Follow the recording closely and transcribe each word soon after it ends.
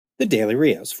The Daily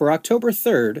Rios for October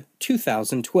 3rd,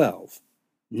 2012.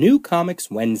 New Comics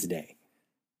Wednesday.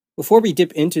 Before we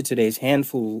dip into today's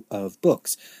handful of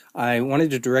books, I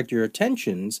wanted to direct your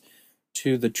attentions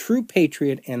to the True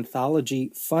Patriot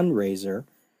Anthology fundraiser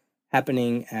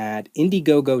happening at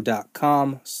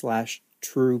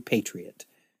indiegogo.com/truepatriot.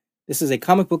 This is a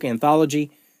comic book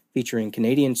anthology featuring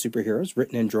Canadian superheroes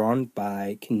written and drawn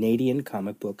by Canadian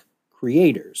comic book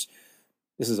creators.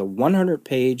 This is a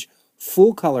 100-page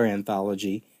full-color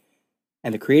anthology,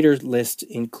 and the creators list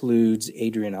includes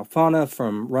Adrian Alphona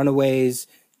from Runaways,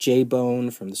 Jay Bone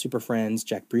from the Super Friends,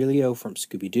 Jack Brilio from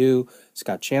Scooby-Doo,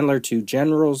 Scott Chandler, Two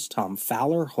Generals, Tom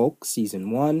Fowler, Hulk Season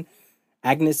 1,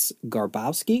 Agnes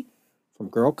Garbowski from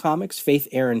Girl Comics, Faith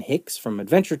Erin Hicks from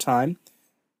Adventure Time,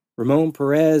 Ramon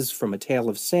Perez from A Tale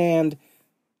of Sand,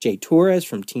 Jay Torres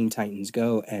from Teen Titans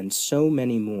Go, and so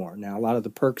many more. Now, a lot of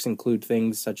the perks include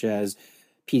things such as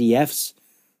PDFs,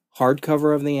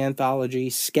 hardcover of the anthology,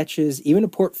 sketches, even a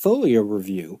portfolio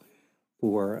review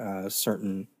for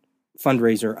certain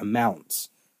fundraiser amounts.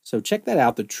 So check that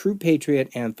out, the True Patriot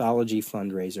Anthology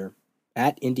fundraiser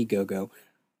at Indiegogo.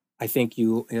 I think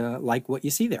you'll like what you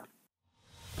see there.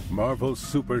 Marvel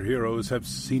superheroes have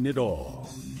seen it all.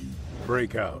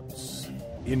 Breakouts,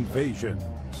 invasions,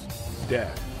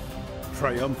 death,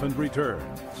 triumphant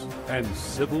returns, and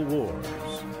civil wars.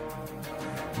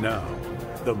 Now,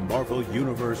 the Marvel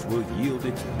Universe will yield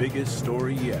its biggest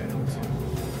story yet.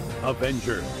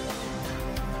 Avengers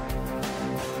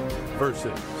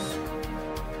versus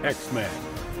X-Men.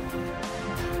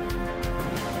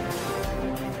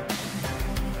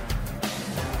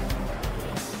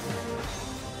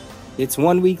 It's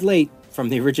 1 week late from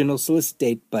the original solicit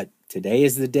date, but today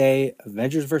is the day.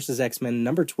 Avengers vs. X-Men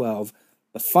number 12,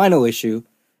 the final issue,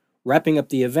 wrapping up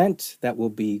the event that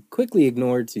will be quickly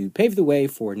ignored to pave the way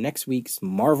for next week's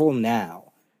Marvel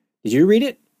Now. Did you read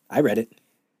it? I read it.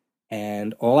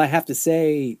 And all I have to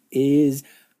say is,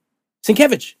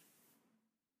 Sienkiewicz!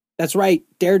 That's right,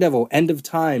 Daredevil, End of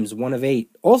Times, 1 of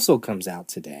 8, also comes out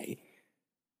today.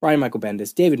 Brian Michael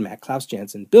Bendis, David Mack, Klaus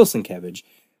Janson, Bill Sienkiewicz.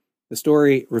 The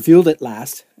story revealed at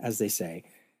last, as they say,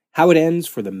 how it ends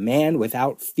for the man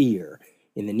without fear.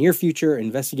 In the near future,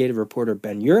 investigative reporter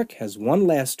Ben Urich has one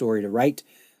last story to write.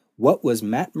 What was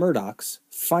Matt Murdock's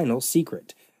final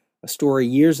secret? A story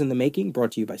years in the making,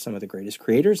 brought to you by some of the greatest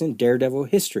creators in Daredevil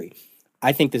history.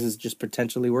 I think this is just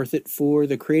potentially worth it for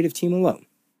the creative team alone.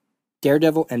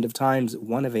 Daredevil, End of Times,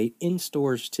 1 of 8, in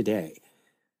stores today.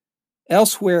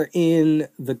 Elsewhere in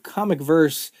the comic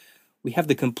verse, we have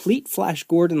the complete Flash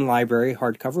Gordon Library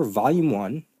hardcover, Volume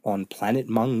 1, on Planet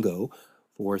Mongo,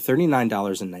 for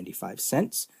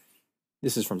 $39.95.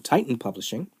 This is from Titan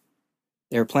Publishing.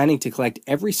 They're planning to collect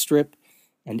every strip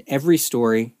and every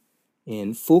story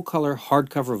in full-color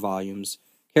hardcover volumes,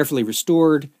 carefully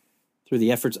restored through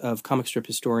the efforts of comic strip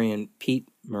historian Pete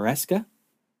Maresca.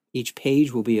 Each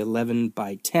page will be 11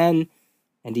 by 10,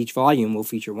 and each volume will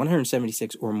feature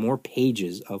 176 or more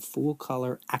pages of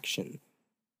full-color action.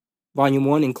 Volume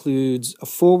 1 includes a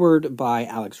foreword by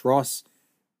Alex Ross,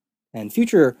 and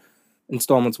future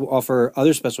installments will offer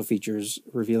other special features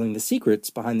revealing the secrets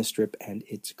behind the strip and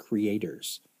its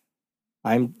creators.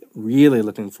 I'm really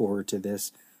looking forward to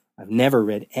this. I've never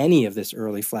read any of this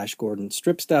early Flash Gordon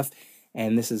strip stuff,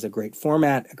 and this is a great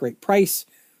format, a great price,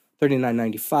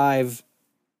 $39.95.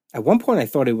 At one point I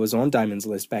thought it was on Diamond's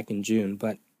list back in June,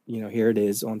 but here it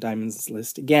is on Diamond's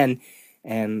list again.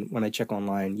 And when I check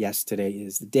online, yes, today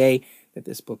is the day that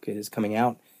this book is coming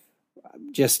out.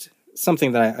 Just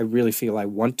something that I really feel I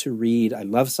want to read. I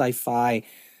love sci-fi.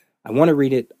 I want to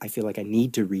read it. I feel like I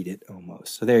need to read it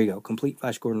almost. So there you go. Complete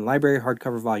Flash Gordon Library,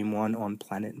 hardcover volume 1 on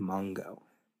Planet Mongo.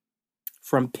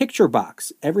 From Picture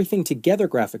Box, Everything Together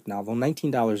graphic novel,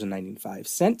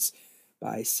 $19.95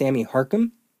 by Sammy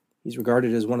Harcum. He's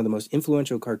regarded as one of the most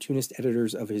influential cartoonist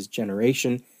editors of his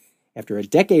generation. After a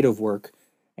decade of work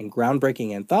and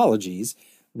groundbreaking anthologies,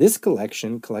 this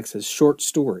collection collects his short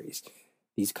stories.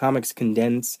 These comics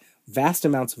condense vast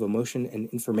amounts of emotion and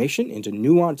information into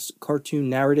nuanced cartoon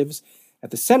narratives. At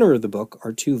the center of the book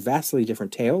are two vastly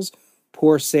different tales: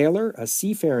 Poor Sailor, a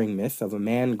seafaring myth of a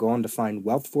man gone to find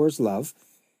wealth for his love,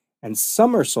 and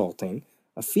Somersaulting,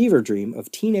 a fever dream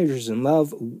of teenagers in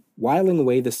love whiling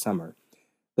away the summer.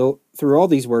 Though through all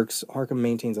these works, Harcum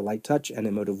maintains a light touch and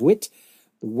emotive wit.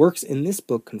 The works in this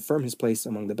book confirm his place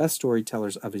among the best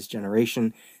storytellers of his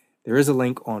generation. There is a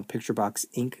link on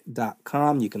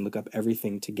pictureboxinc.com. You can look up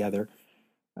Everything Together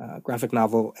graphic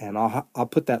novel, and I'll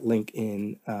put that link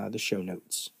in the show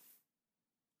notes.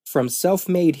 From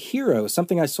Self-Made Hero,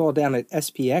 something I saw down at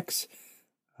SPX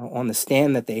on the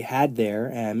stand that they had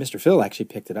there, and Mr. Phil actually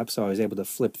picked it up, so I was able to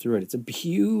flip through it. It's a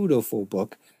beautiful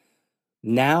book.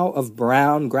 Now of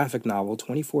Brown graphic novel,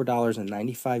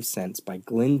 $24.95 by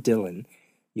Glenn Dillon.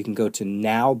 You can go to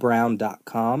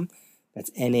nowbrown.com. That's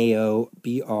NAOBROWN.com.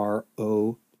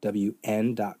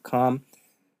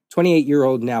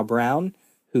 28-year-old Now Brown,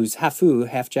 who's half-Fu,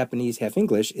 half Japanese, half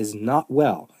English, is not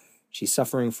well. She's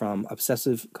suffering from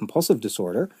obsessive-compulsive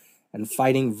disorder and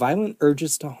fighting violent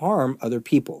urges to harm other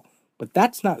people. But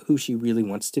that's not who she really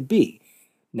wants to be.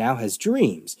 Now has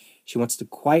dreams. She wants to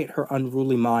quiet her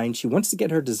unruly mind. She wants to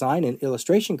get her design and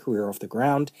illustration career off the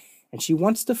ground. And she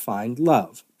wants to find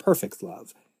love, perfect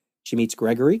love. She meets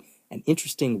Gregory, an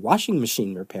interesting washing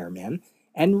machine repairman,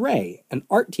 and Ray, an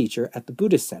art teacher at the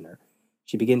Buddhist Center.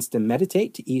 She begins to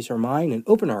meditate to ease her mind and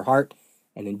open her heart,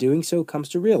 and in doing so comes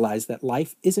to realize that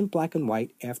life isn't black and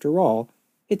white after all.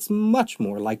 It's much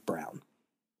more like Brown.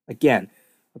 Again,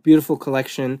 a beautiful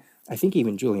collection. I think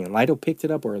even Julian Lytle picked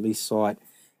it up, or at least saw it.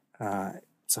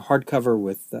 It's a hardcover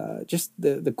with just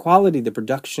the quality, the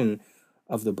production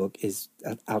of the book is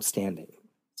outstanding.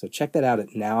 So check that out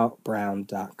at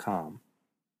nowbrown.com.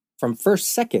 From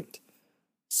First Second,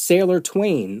 Sailor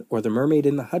Twain, or The Mermaid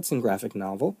in the Hudson graphic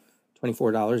novel,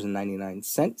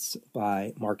 $24.99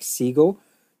 by Mark Siegel.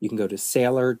 You can go to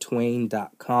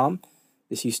sailortwain.com.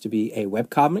 This used to be a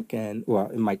webcomic, and,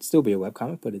 well, it might still be a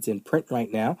webcomic, but it's in print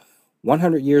right now.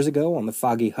 100 years ago on the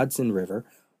foggy Hudson River,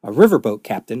 a riverboat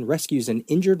captain rescues an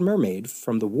injured mermaid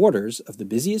from the waters of the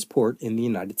busiest port in the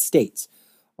United States.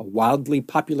 A wildly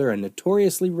popular and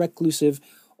notoriously reclusive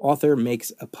author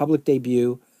makes a public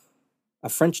debut. A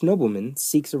French nobleman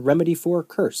seeks a remedy for a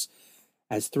curse,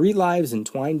 as three lives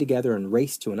entwine together and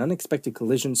race to an unexpected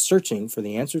collision, searching for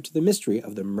the answer to the mystery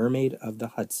of the Mermaid of the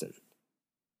Hudson.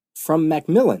 From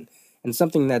Macmillan, and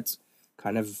something that's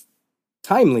kind of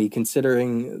timely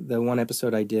considering the one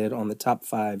episode I did on the top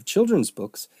 5 children's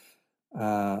books,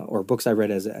 or books I read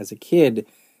as a kid,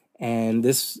 and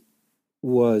this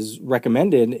was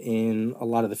recommended in a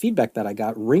lot of the feedback that I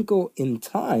got. Wrinkle in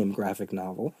Time graphic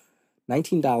novel,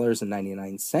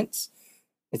 $19.99.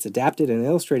 It's adapted and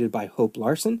illustrated by Hope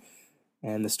Larson,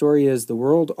 and the story is the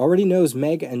world already knows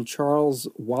Meg and Charles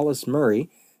Wallace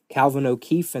Murray, Calvin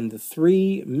O'Keefe, and the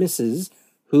three Mrs.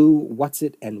 Who, What's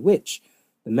It, and Which,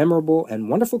 the memorable and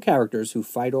wonderful characters who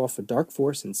fight off a dark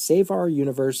force and save our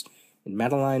universe in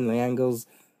Madeline L'Engle's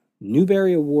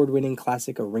Newbery Award-winning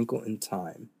classic A Wrinkle in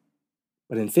Time.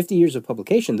 But in 50 years of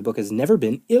publication, the book has never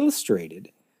been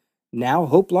illustrated. Now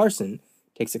Hope Larson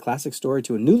takes a classic story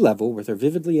to a new level with her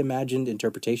vividly imagined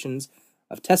interpretations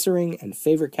of Tessering and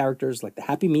favorite characters like the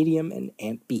Happy Medium and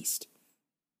Aunt Beast.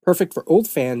 Perfect for old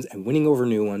fans and winning over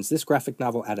new ones, this graphic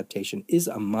novel adaptation is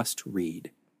a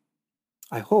must-read.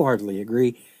 I wholeheartedly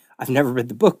agree. I've never read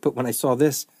the book, but when I saw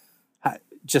this,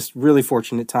 just really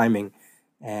fortunate timing,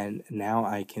 and now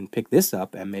I can pick this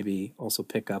up and maybe also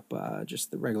pick up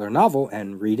just the regular novel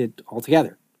and read it all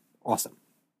together. Awesome.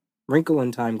 Wrinkle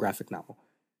in Time graphic novel.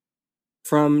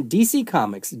 From DC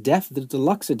Comics, Death the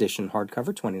Deluxe Edition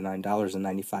hardcover,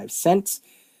 $29.95,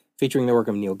 featuring the work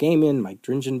of Neil Gaiman, Mike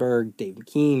Dringenberg, Dave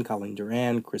McKean, Colleen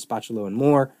Duran, Chris Bachalo, and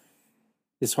more.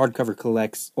 This hardcover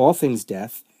collects all things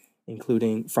Death,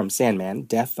 including from Sandman,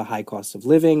 Death, The High Cost of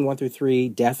Living,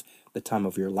 1-3, Death, The Time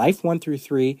of Your Life,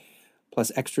 1-3,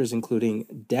 plus extras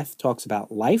including Death Talks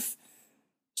About Life,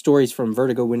 stories from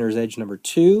Vertigo Winter's Edge number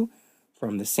 2,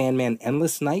 from the Sandman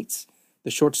Endless Nights, the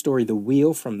short story The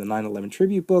Wheel from the 9/11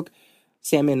 tribute book,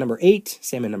 Sandman number 8,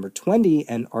 Sandman number 20,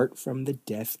 and art from the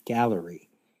Death Gallery.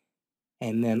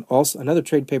 And then also another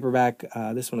trade paperback,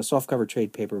 this one a softcover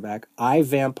trade paperback, I,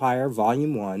 Vampire,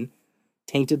 Volume 1,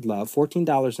 Tainted Love,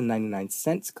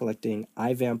 $14.99, collecting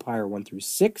I, Vampire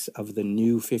 1-6 of the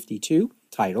New 52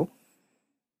 title.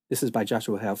 This is by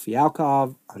Joshua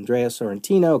Fialkov, Andrea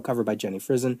Sorrentino, cover by Jenny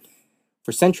Frison.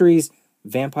 For centuries,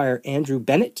 vampire Andrew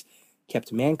Bennett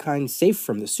kept mankind safe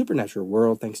from the supernatural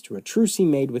world thanks to a truce he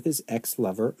made with his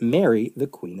ex-lover, Mary, the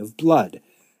Queen of Blood.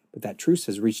 But that truce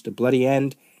has reached a bloody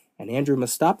end, and Andrew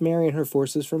must stop Mary and her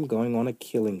forces from going on a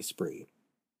killing spree.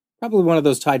 Probably one of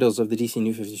those titles of the DC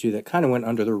New 52 that kind of went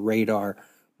under the radar.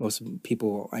 Most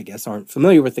people, I guess, aren't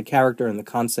familiar with the character and the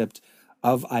concept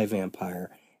of I, Vampire.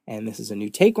 And this is a new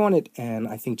take on it, and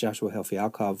I think Joshua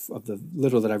Fialkov, of the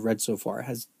little that I've read so far,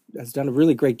 has done a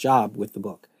really great job with the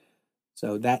book.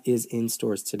 So that is in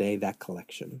stores today, that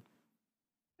collection.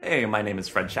 Hey, my name is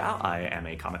Fred Chow. I am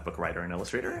a comic book writer and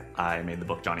illustrator. I made the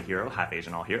book Johnny Hero, Half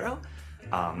Asian All Hero.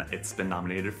 It's been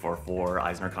nominated for 4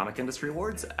 Eisner Comic Industry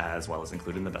Awards, as well as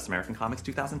included in the Best American Comics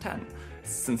 2010.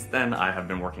 Since then, I have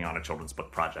been working on a children's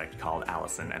book project called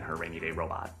Allison and Her Rainy Day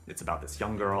Robot. It's about this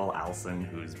young girl, Allison,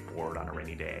 who's bored on a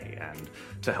rainy day, and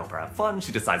to help her have fun,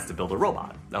 she decides to build a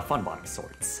robot, a fun bot of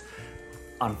sorts.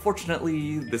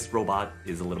 Unfortunately, this robot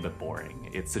is a little bit boring.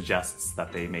 It suggests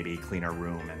that they maybe clean her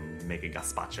room and make a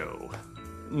gazpacho.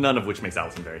 None of which makes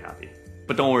Allison very happy.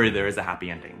 But don't worry, there is a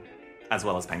happy ending, as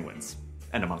well as penguins.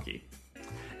 And a monkey.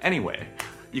 Anyway,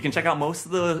 you can check out most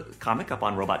of the comic up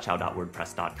on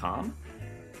robotchow.wordpress.com.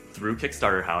 Through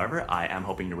Kickstarter, however, I am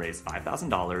hoping to raise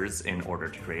 $5,000 in order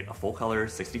to create a full-color,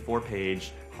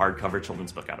 64-page, hardcover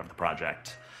children's book out of the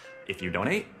project. If you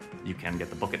donate, you can get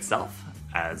the book itself,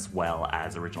 as well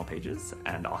as original pages,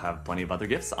 and I'll have plenty of other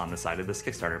gifts on the side of this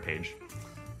Kickstarter page.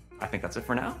 I think that's it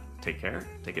for now. Take care,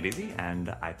 take it easy,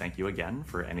 and I thank you again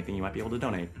for anything you might be able to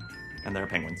donate. And there are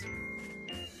penguins.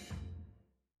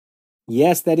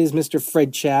 Yes, that is Mr.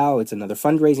 Fred Chow. It's another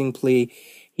fundraising plea.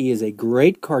 He is a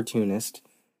great cartoonist,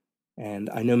 and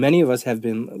I know many of us have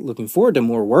been looking forward to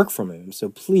more work from him. So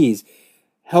please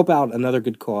help out another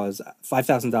good cause.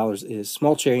 $5,000 is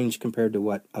small change compared to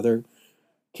what other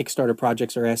Kickstarter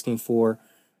projects are asking for.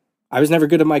 I was never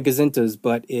good at my gazintas,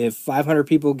 but if 500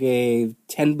 people gave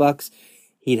 $10,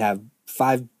 he'd have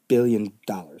 $5 billion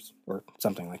or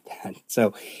something like that.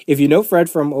 So if you know Fred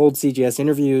from old CGS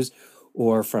interviews,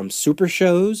 or from super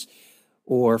shows,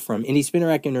 or from Indie Spinner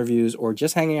Rack interviews, or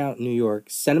just hanging out in New York,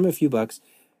 send him a few bucks.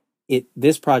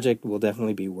 This project will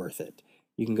definitely be worth it.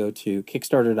 You can go to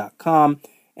Kickstarter.com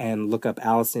and look up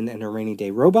Allison and Her Rainy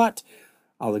Day Robot.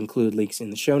 I'll include links in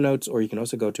the show notes, or you can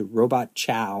also go to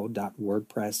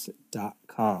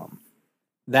robotchow.wordpress.com.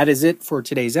 That is it for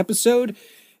today's episode. If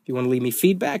you want to leave me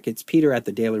feedback, it's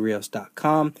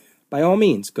peter@thedailyrios.com. By all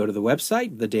means, go to the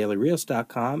website,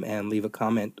 thedailyrios.com, and leave a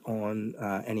comment on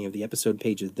any of the episode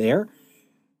pages there.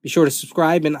 Be sure to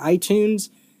subscribe in iTunes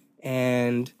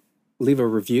and leave a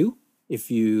review if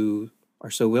you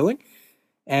are so willing.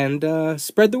 And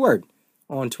spread the word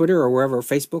on Twitter or wherever,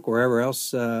 Facebook, or wherever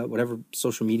else, whatever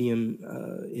social medium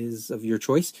is of your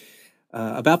choice.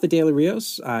 About the Daily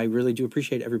Rios, I really do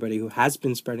appreciate everybody who has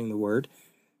been spreading the word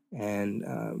and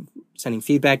sending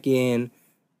feedback in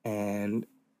and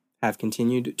have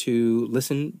continued to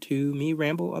listen to me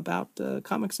ramble about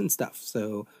comics and stuff.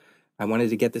 So I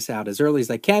wanted to get this out as early as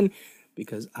I can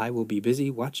because I will be busy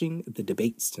watching the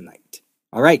debates tonight.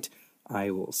 All right,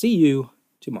 I will see you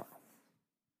tomorrow.